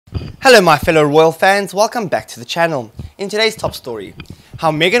Hello my fellow royal fans, welcome back to the channel. In today's top story,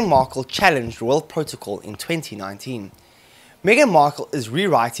 how Meghan Markle challenged royal protocol in 2019. Meghan Markle is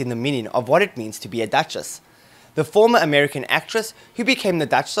rewriting the meaning of what it means to be a Duchess. The former American actress, who became the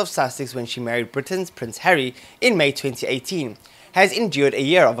Duchess of Sussex when she married Britain's Prince Harry in May 2018, has endured a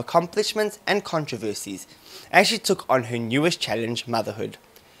year of accomplishments and controversies as she took on her newest challenge, motherhood.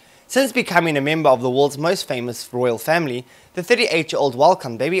 Since becoming a member of the world's most famous royal family, the 38-year-old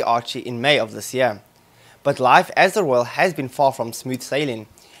welcomed baby Archie in May of this year. But life as a royal has been far from smooth sailing,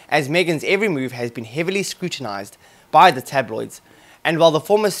 as Meghan's every move has been heavily scrutinized by the tabloids. And while the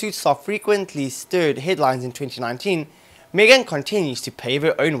former suit star frequently stirred headlines in 2019, Meghan continues to pave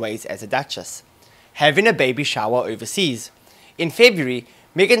her own ways as a Duchess, having a baby shower overseas. In February,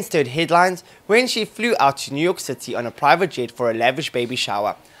 Meghan stirred headlines when she flew out to New York City on a private jet for a lavish baby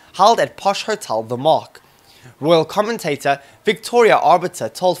shower held at posh hotel The Mark. Royal commentator Victoria Arbiter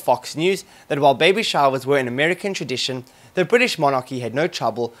told Fox News that while baby showers were an American tradition, the British monarchy had no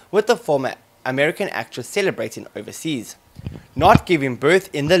trouble with the former American actress celebrating overseas, not giving birth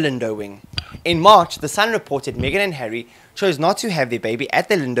in the Lindo wing. In March, The Sun reported Meghan and Harry chose not to have their baby at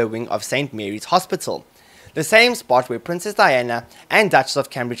the Lindo wing of St. Mary's Hospital, the same spot where Princess Diana and Duchess of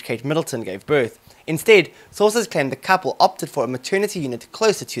Cambridge Kate Middleton gave birth. Instead, sources claim the couple opted for a maternity unit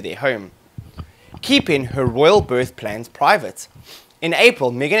closer to their home, keeping her royal birth plans private. In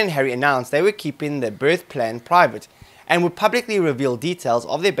April, Meghan and Harry announced they were keeping their birth plan private and would publicly reveal details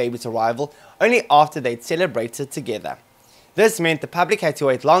of their baby's arrival only after they'd celebrated together. This meant the public had to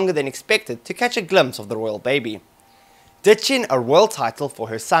wait longer than expected to catch a glimpse of the royal baby. Ditching a royal title for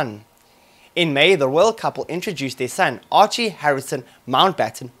her son. In May, the royal couple introduced their son, Archie Harrison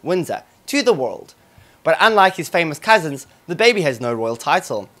Mountbatten Windsor, to the world. But unlike his famous cousins, the baby has no royal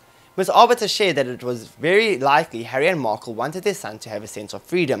title. Ms. Arbiter shared that it was very likely Harry and Markle wanted their son to have a sense of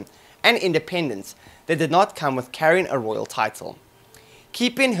freedom and independence that did not come with carrying a royal title,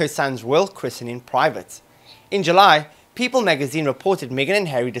 keeping her son's royal christening private. In July, People magazine reported Meghan and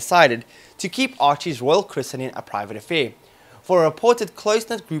Harry decided to keep Archie's royal christening a private affair for a reported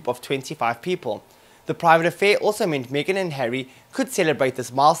close-knit group of 25 people. The private affair also meant Meghan and Harry could celebrate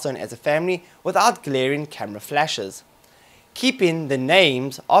this milestone as a family without glaring camera flashes, keeping the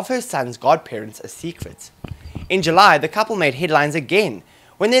names of her son's godparents a secret. In July, the couple made headlines again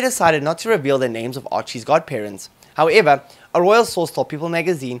when they decided not to reveal the names of Archie's godparents. However, a royal source told People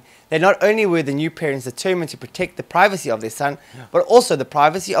magazine that not only were the new parents determined to protect the privacy of their son, but also the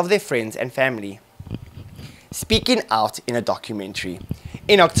privacy of their friends and family. Speaking out in a documentary.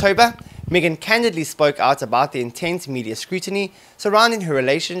 In October, Meghan candidly spoke out about the intense media scrutiny surrounding her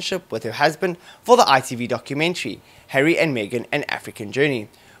relationship with her husband for the ITV documentary, Harry and Meghan: An African Journey,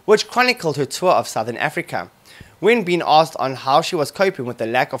 which chronicled her tour of Southern Africa. When being asked on how she was coping with the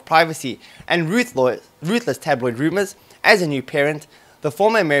lack of privacy and ruthless tabloid rumors as a new parent, the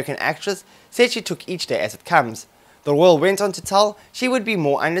former American actress said she took each day as it comes. The royal went on to tell she would be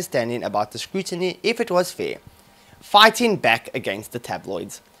more understanding about the scrutiny if it was fair, fighting back against the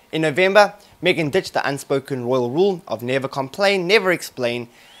tabloids. In November, Meghan ditched the unspoken royal rule of never complain, never explain,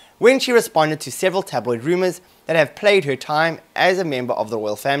 when she responded to several tabloid rumors that have plagued her time as a member of the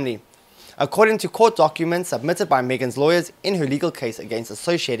royal family. According to court documents submitted by Meghan's lawyers in her legal case against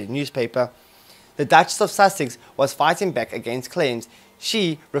Associated Newspaper, the Duchess of Sussex was fighting back against claims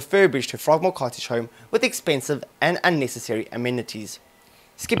she refurbished her Frogmore Cottage home with expensive and unnecessary amenities,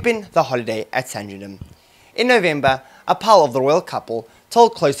 skipping the holiday at Sandringham. In November, a pal of the royal couple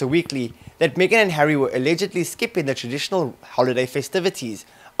told Closer Weekly that Meghan and Harry were allegedly skipping the traditional holiday festivities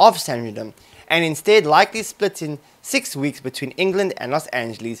of Sandringham and instead likely splitting 6 weeks between England and Los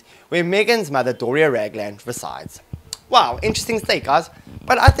Angeles, where Meghan's mother Doria Ragland resides. Wow, interesting take, guys,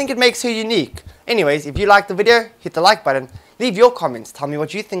 but I think it makes her unique. Anyways, if you liked the video, hit the like button, leave your comments, tell me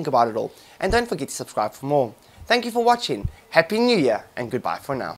what you think about it all, and don't forget to subscribe for more. Thank you for watching, Happy New Year, and goodbye for now.